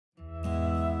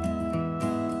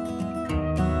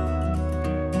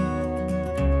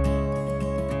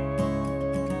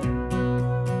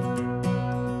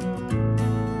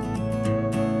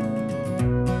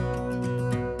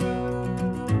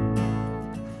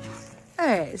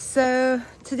Alright, so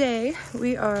today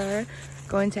we are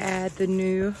going to add the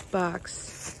new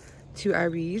box to our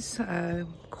bees.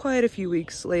 Quite a few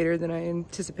weeks later than I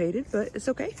anticipated, but it's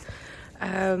okay.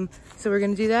 So we're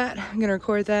gonna do that. I'm gonna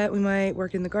record that. We might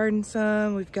work in the garden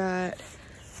some. We've got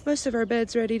most of our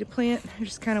beds ready to plant. We're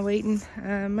just kind of waiting.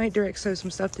 Might direct sow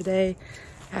some stuff today.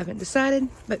 Haven't decided,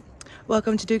 but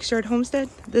welcome to Duke's Yard Homestead.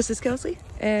 This is Kelsey,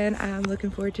 and I'm looking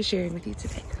forward to sharing with you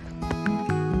today.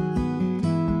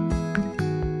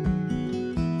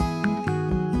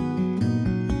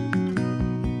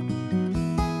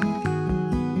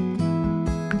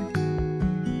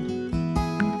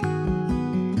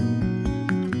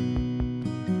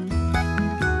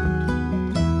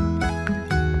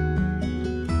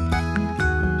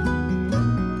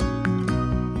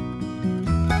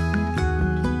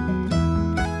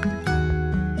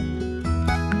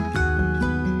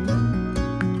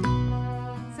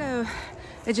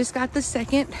 I just got the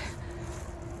second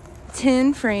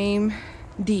 10 frame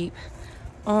deep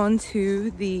onto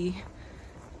the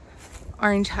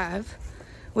orange hive,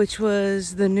 which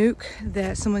was the nuke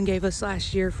that someone gave us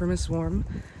last year from a swarm.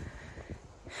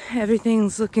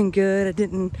 Everything's looking good. I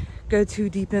didn't go too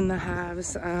deep in the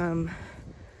hives,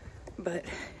 but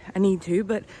I need to.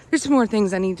 But there's some more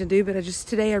things I need to do, but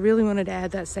today I really wanted to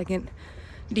add that second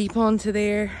deep onto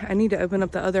there. I need to open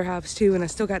up the other hives too, and I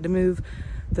still got to move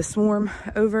the swarm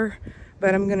over,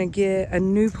 but I'm gonna get a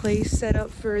new place set up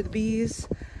for the bees.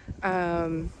 I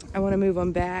want to move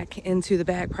them back into the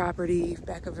back property,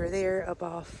 back over there, up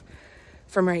off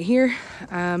from right here.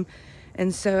 And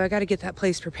so I got to get that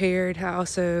place prepared. I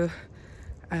also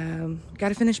got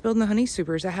to finish building the honey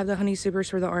supers. I have the honey supers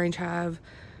for the orange hive,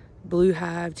 blue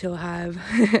hive, teal hive.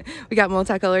 We got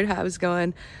multicolored hives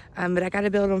going, but I got to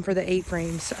build them for the 8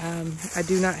 frames. I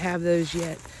do not have those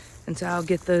yet, and so I'll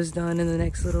get those done in the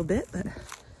next little bit, but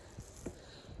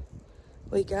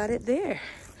we got it there.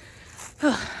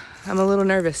 I'm a little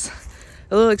nervous,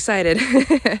 a little excited.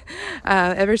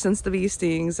 Ever since the bee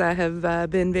stings, I have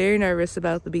been very nervous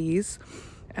about the bees.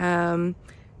 And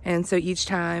so each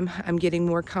time I'm getting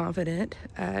more confident,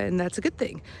 and that's a good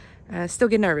thing. Still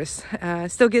get nervous,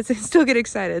 still get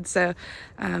excited. So,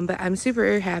 but I'm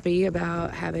super happy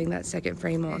about having that second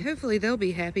frame on. Hopefully they'll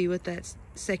be happy with that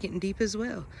second deep as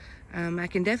well. I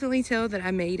can definitely tell that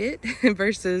I made it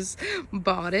versus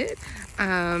bought it.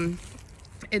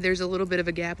 There's a little bit of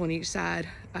a gap on each side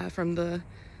from the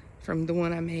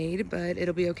one I made, but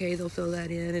it'll be okay. They'll fill that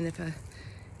in, and if I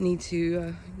need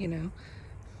to, you know,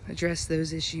 address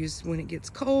those issues when it gets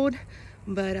cold.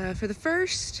 But for the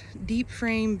first deep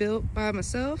frame built by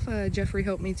myself, Jeffrey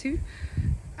helped me too.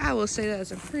 I will say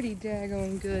that's a pretty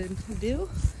daggone good deal.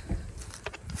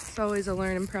 It's always a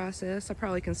learning process. I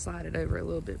probably can slide it over a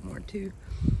little bit more too.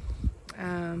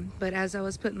 But as I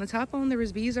was putting the top on, there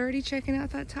was bees already checking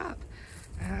out that top.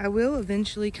 I will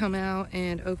eventually come out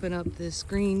and open up this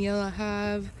green yellow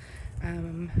hive.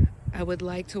 I would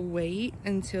like to wait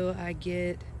until I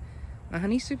get my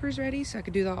honey supers ready so I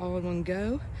could do that all in one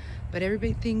go. But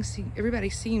everybody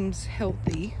seems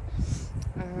healthy.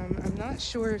 I'm not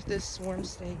sure if this swarm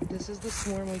stayed. This is the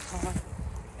swarm we caught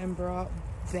and brought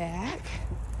back.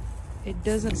 It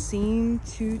doesn't seem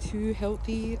too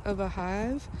healthy of a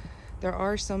hive. There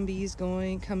are some bees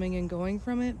coming and going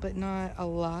from it, but not a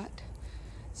lot.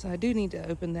 So I do need to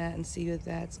open that and see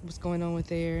what's going on with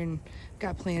there, and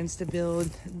got plans to build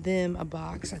them a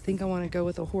box. I think I want to go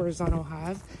with a horizontal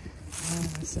hive.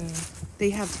 So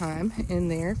they have time in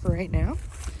there for right now.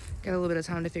 Got a little bit of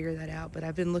time to figure that out, but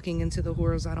I've been looking into the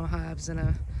horizontal hives,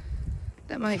 and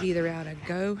that might be the route I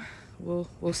go.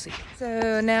 We'll see.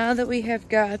 So now that we have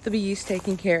got the bees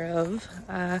taken care of,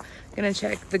 gonna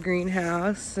check the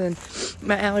greenhouse, and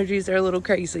my allergies are a little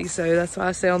crazy, so that's why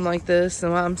I sound like this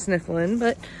and why I'm sniffling.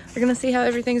 But we're gonna see how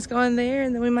everything's going there,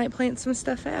 and then we might plant some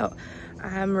stuff out.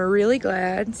 I'm really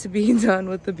glad to be done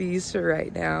with the bees for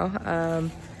right now.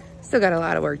 Still got a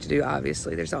lot of work to do,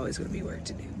 obviously. There's always gonna be work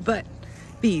to do, but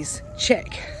bees,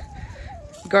 check.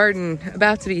 Garden,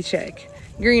 about to be check.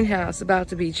 Greenhouse, about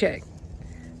to be check.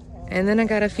 And then I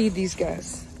gotta feed these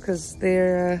guys because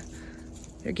they're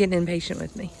getting impatient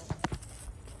with me.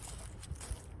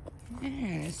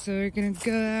 Alright, so we're gonna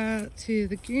go out to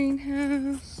the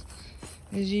greenhouse.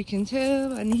 As you can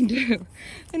tell, I need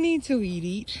to weed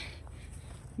eat.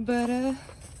 But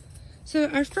so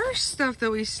our first stuff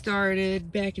that we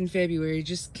started back in February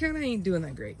just kind of ain't doing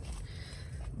that great.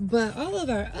 But all of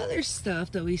our other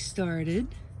stuff that we started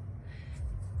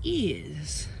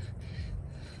is.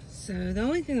 So the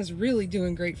only thing that's really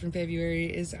doing great from February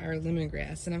is our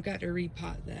lemongrass, and I've got to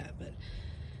repot that. But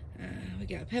we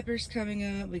got peppers coming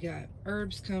up, we got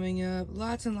herbs coming up,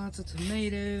 lots and lots of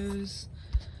tomatoes.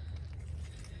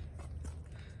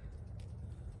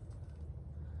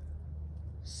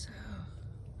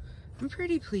 I'm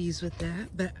pretty pleased with that.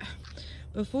 But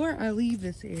before I leave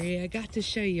this area, I got to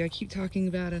show you, I keep talking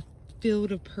about a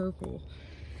field of purple,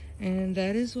 and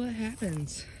that is what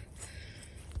happens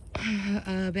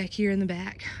back here in the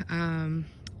back.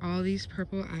 All these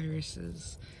purple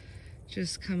irises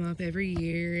just come up every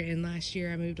year, and last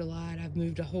year I moved a lot. I've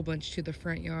moved a whole bunch to the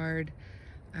front yard,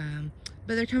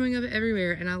 but they're coming up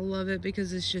everywhere, and I love it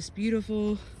because it's just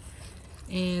beautiful.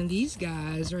 And these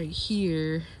guys right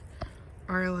here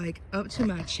are like up to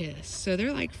my chest, so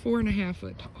they're like 4.5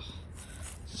 foot tall.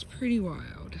 It's pretty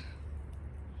wild.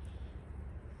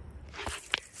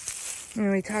 And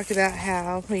we talked about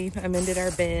how we amended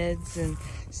our beds and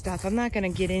stuff. I'm not going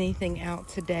to get anything out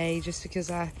today just because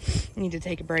I need to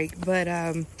take a break.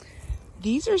 But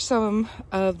these are some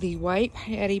of the white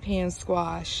patty pan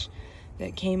squash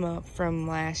that came up from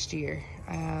last year.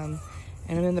 And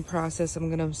I'm in the process.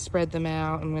 I'm going to spread them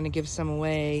out. I'm going to give some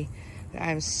away.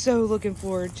 I'm so looking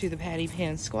forward to the patty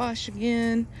pan squash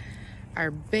again. Our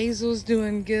basil's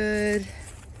doing good.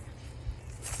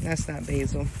 That's not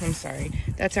basil, I'm sorry.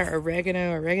 That's our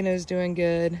oregano. Oregano's doing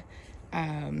good.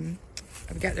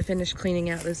 I've got to finish cleaning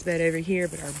out this bed over here,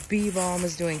 but our bee balm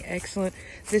is doing excellent.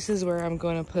 This is where I'm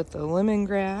going to put the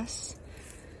lemongrass.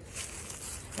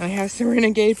 I have some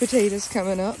renegade potatoes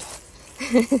coming up.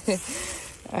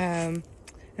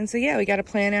 And so yeah, we got to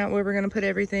plan out where we're going to put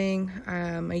everything.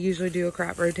 I usually do a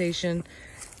crop rotation.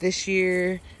 This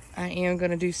year, I am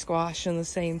going to do squash in the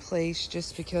same place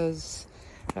just because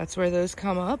that's where those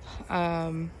come up.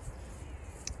 And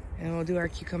we'll do our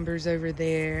cucumbers over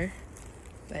there.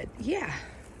 But yeah,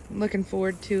 I'm looking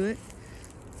forward to it.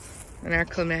 And our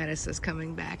clematis is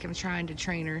coming back. I'm trying to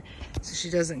train her so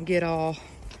she doesn't get all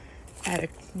out of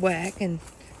whack. In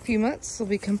a few months, will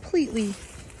be completely,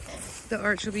 the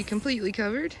arch will be completely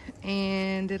covered,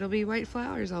 and it'll be white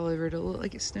flowers all over it. It'll look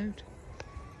like it snowed.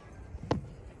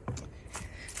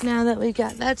 Now that we've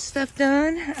got that stuff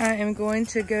done, I am going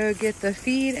to go get the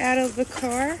feed out of the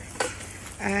car.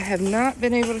 I have not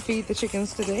been able to feed the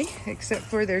chickens today, except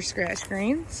for their scratch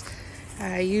grains.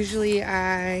 Usually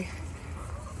I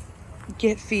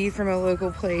get feed from a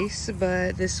local place,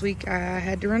 but this week I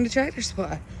had to run to Tractor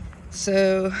Supply.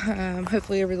 So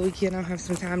hopefully over the weekend I'll have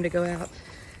some time to go out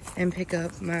and pick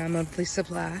up my monthly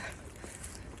supply.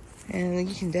 And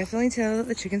you can definitely tell that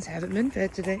the chickens haven't been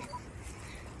fed today.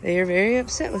 They are very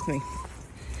upset with me.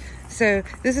 So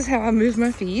this is how I move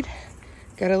my feed.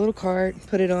 Got a little cart,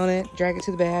 put it on it, drag it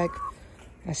to the bag.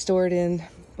 I store it in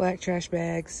black trash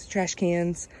bags, trash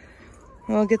cans.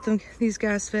 I'll get these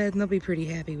guys fed and they'll be pretty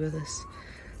happy with us.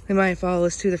 They might follow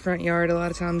us to the front yard. A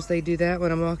lot of times they do that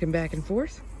when I'm walking back and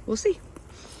forth. We'll see.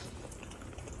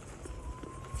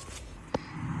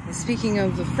 And speaking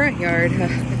of the front yard,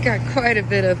 I've got quite a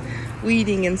bit of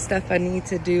weeding and stuff I need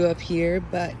to do up here,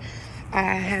 but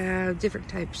I have different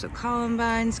types of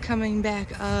columbines coming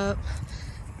back up.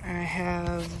 I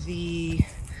have the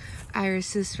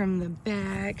irises from the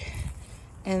back,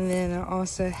 and then I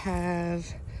also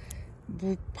have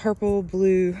purple,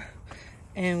 blue,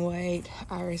 and white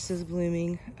irises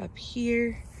blooming up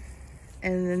here.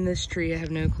 And then this tree, I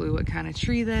have no clue what kind of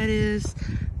tree that is,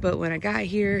 but when I got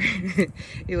here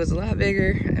it was a lot bigger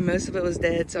and most of it was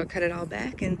dead, so I cut it all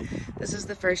back, and this is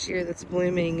the first year that's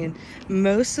blooming. And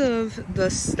most of the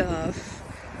stuff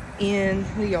in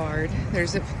the yard,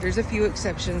 there's a few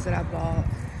exceptions that I bought,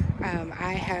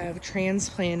 I have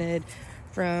transplanted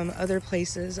from other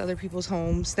places, other people's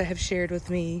homes that have shared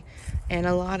with me, and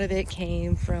a lot of it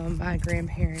came from my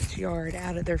grandparents' yard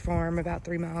out at their farm about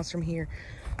 3 miles from here.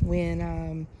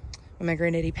 When my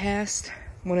granddaddy passed,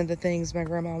 one of the things my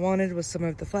grandma wanted was some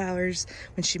of the flowers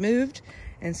when she moved,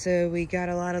 and so we got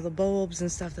a lot of the bulbs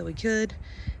and stuff that we could,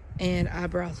 and I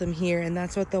brought them here, and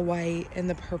that's what the white and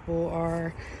the purple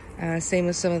are. Same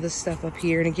with some of the stuff up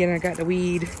here. And again, I got the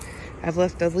weed. I've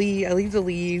left the I leave the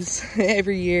leaves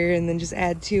every year and then just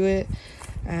add to it.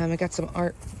 I got some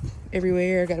art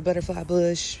everywhere. I got a butterfly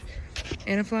bush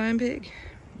and a flying pig.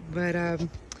 But I'm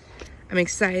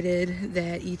excited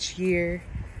that each year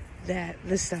that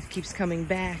this stuff keeps coming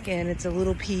back, and it's a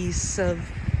little piece of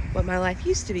what my life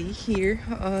used to be here,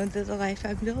 the life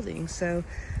I'm building. So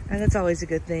that's always a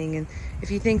good thing. And if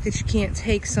you think that you can't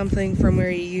take something from where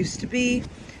you used to be,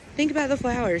 think about the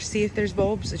flowers. See if there's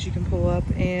bulbs that you can pull up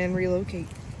and relocate.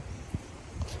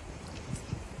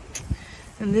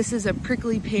 And this is a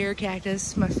prickly pear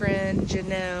cactus. My friend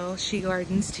Janelle, she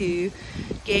gardens too,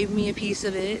 gave me a piece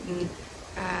of it,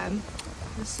 and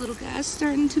this little guy's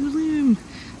starting to bloom.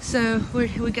 So we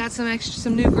got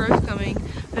some new growth coming.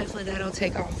 Hopefully that'll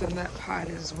take off in that pot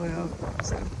as well.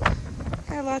 So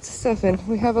got lots of stuff in.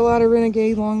 We have a lot of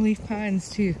renegade longleaf pines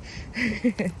too.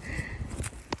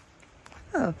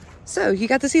 Oh, so you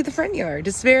got to see the front yard.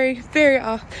 It's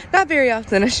not very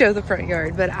often I show the front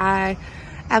yard, but I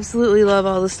absolutely love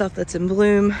all the stuff that's in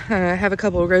bloom. I have a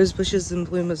couple of rose bushes in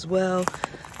bloom as well.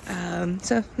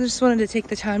 So I just wanted to take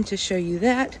the time to show you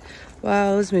that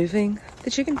while I was moving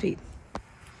the chicken feed.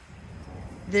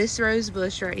 This rose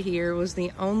bush right here was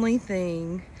the only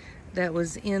thing that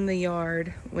was in the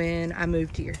yard when I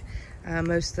moved here.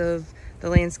 Most of the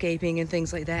landscaping and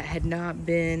things like that had not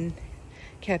been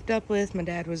kept up with. My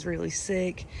dad was really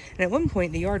sick, and at one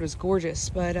point the yard was gorgeous,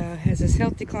 but as his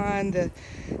health declined, the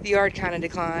yard kind of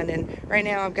declined, and right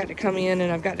now I've got to come in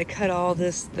and I've got to cut all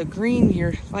this. The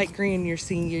light green you're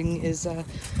seeing is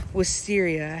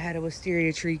wisteria. I had a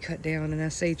wisteria tree cut down, and I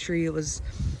say tree, it was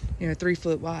 3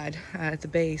 foot wide at the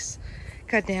base,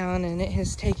 cut down, and it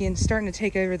has starting to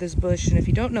take over this bush. And if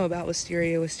you don't know about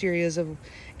wisteria, wisteria is an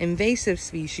invasive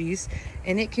species,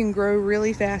 and it can grow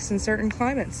really fast in certain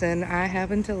climates, and I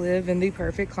happen to live in the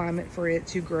perfect climate for it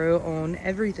to grow on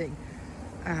everything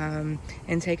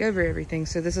and take over everything.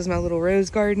 So this is my little rose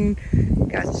garden.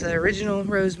 Got the original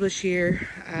rose bush here,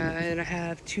 and I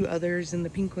have 2 others, and the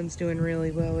pink one's doing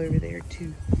really well over there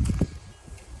too.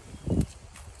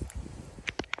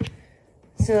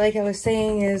 So like I was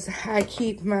saying, is I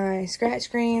keep my scratch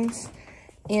greens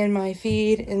and my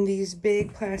feed in these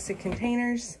big plastic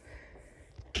containers.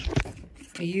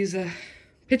 I use a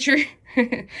pitcher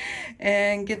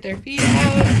and get their feed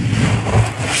out.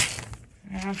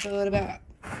 And I fill it about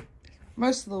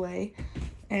most of the way.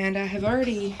 And I have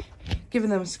already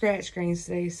given them scratch greens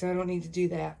today, so I don't need to do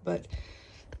that. But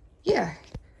yeah,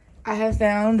 I have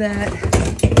found that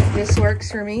this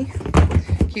works for me.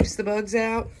 Keeps the bugs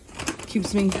out.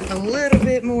 Keeps me a little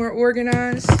bit more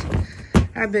organized.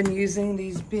 I've been using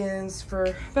these bins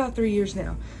for about 3 years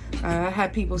now. I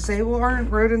had people say, well, aren't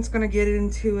rodents going to get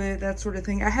into it, that sort of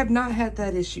thing. I have not had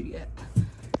that issue yet.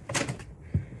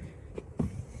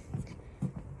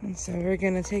 And so we're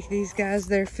going to take these guys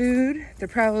their food. They're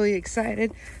probably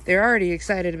excited. They're already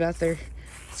excited about their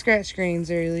scratch greens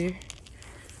earlier.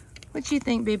 What you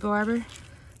think, Babe Barber?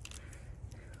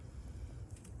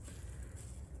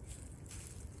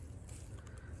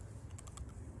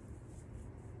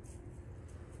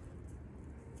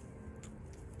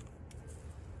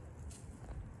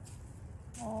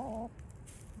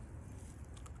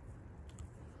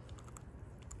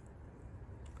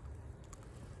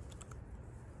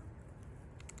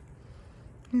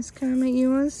 Miss Comet,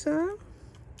 you want some?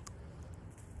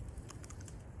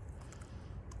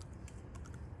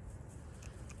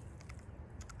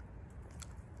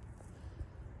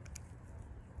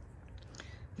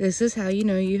 This is how you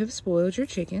know you have spoiled your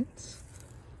chickens.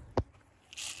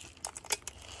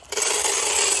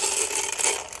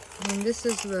 And this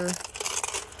is the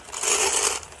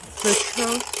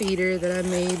trough feeder that I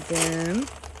made them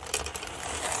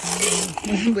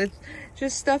with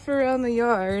just stuff around the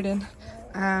yard, and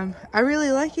I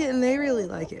really like it and they really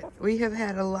like it. We have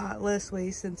had a lot less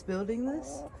waste since building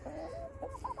this,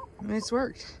 and it's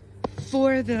worked.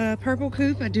 For the purple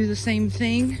coop, I do the same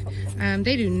thing.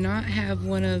 They do not have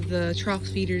one of the trough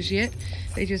feeders yet.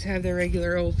 They just have their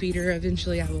regular old feeder.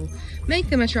 Eventually I will make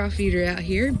them a trough feeder out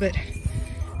here, but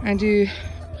I do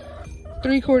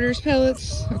 3/4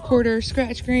 pellets, 1/4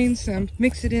 scratch greens. So I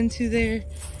mix it into their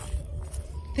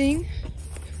thing.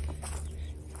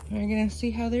 We're gonna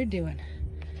see how they're doing.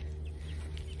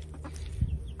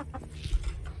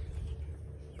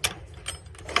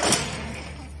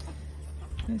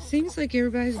 It seems like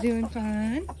everybody's doing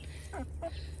fine.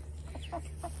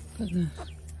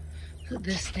 Put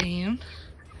this down.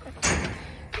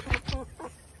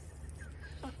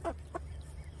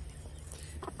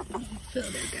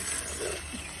 Fill their guys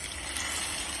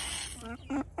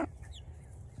up.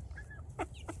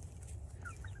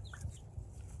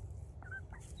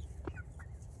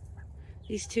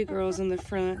 These 2 girls in the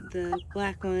front, the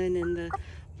black one and the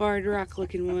barred rock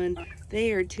looking one,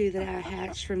 they are 2 that I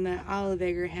hatched from that olive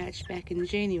egger hatch back in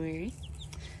January.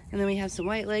 And then we have some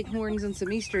white leghorns and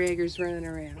some Easter eggers running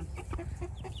around.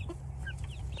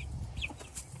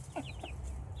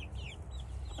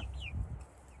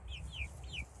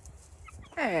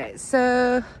 Alright,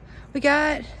 so we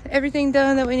got everything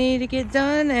done that we needed to get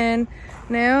done, and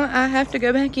now I have to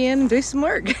go back in and do some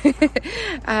work.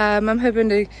 I'm hoping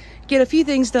to get a few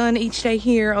things done each day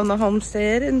here on the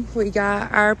homestead, and we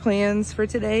got our plans for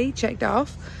today checked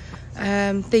off.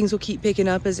 Things will keep picking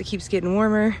up as it keeps getting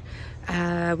warmer.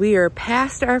 We are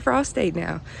past our frost date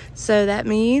now, so that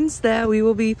means that we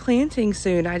will be planting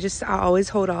soon. I always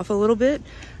hold off a little bit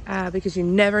because you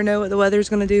never know what the weather's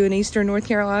going to do in eastern North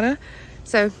Carolina.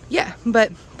 So yeah,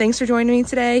 but thanks for joining me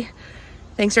today.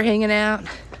 Thanks for hanging out.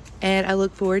 and I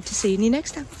look forward to seeing you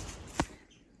next time.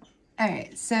 All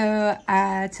right, so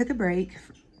I took a break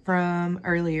from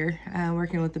earlier,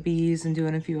 working with the bees and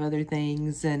doing a few other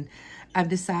things, and I've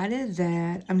decided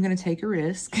that I'm going to take a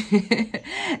risk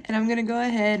and I'm going to go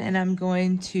ahead and I'm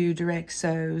going to direct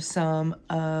sow some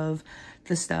of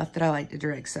the stuff that I like to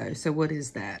direct sow. So what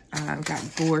is that? I've got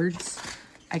gourds.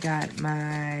 I got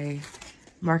my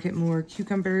Market More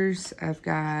cucumbers. I've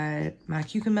got my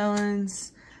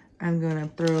cucamelons. I'm going to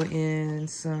throw in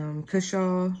some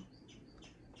Cushaw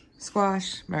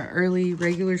squash, my early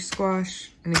regular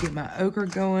squash. I'm going to get my okra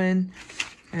going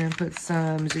and put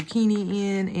some zucchini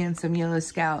in and some yellow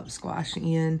scallop squash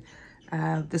in.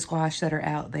 The squash that are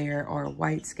out there are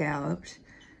white scalloped.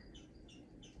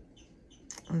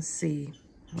 Let's see,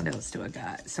 what else do I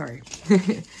got? Sorry.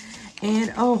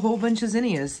 And oh, a whole bunch of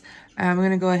zinnias. I'm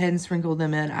gonna go ahead and sprinkle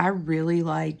them in. I really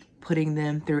like putting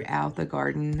them throughout the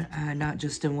garden, not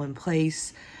just in one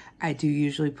place. I do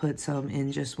usually put some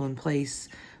in just one place,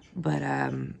 but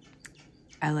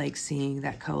I like seeing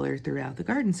that color throughout the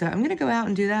garden. So I'm gonna go out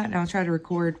and do that, and I'll try to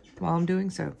record while I'm doing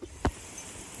so.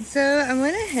 So I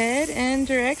went ahead and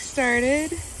directly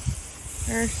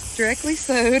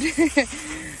sowed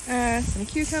some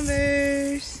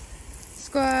cucumbers,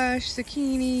 squash,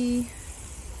 zucchini,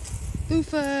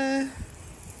 loofah,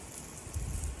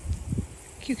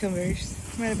 cucumbers.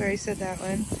 Might have already said that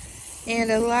one.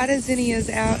 And a lot of zinnias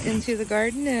out into the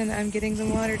garden, and I'm getting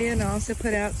them watered in. I also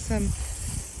put out some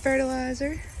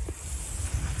fertilizer.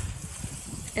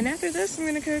 And after this, I'm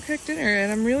gonna go cook dinner,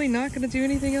 and I'm really not gonna do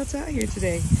anything else out here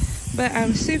today. But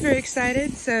I'm super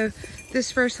excited. So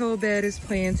this first whole bed is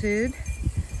planted.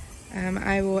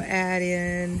 I will add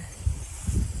in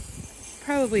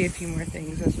probably a few more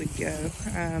things as we go.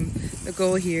 The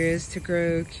goal here is to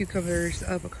grow cucumbers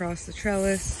up across the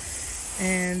trellis,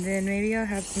 and then maybe I'll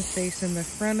have some space in the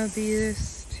front of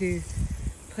this to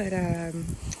put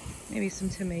maybe some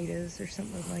tomatoes or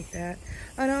something like that.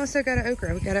 Oh, and I also got an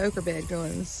okra. We got an okra bed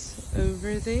going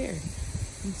over there.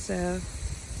 And so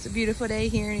it's a beautiful day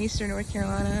here in Eastern North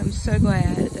Carolina. I'm so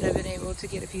glad that I've been able to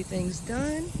get a few things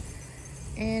done.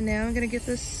 And now I'm gonna get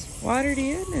this watered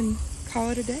in and call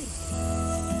it a day.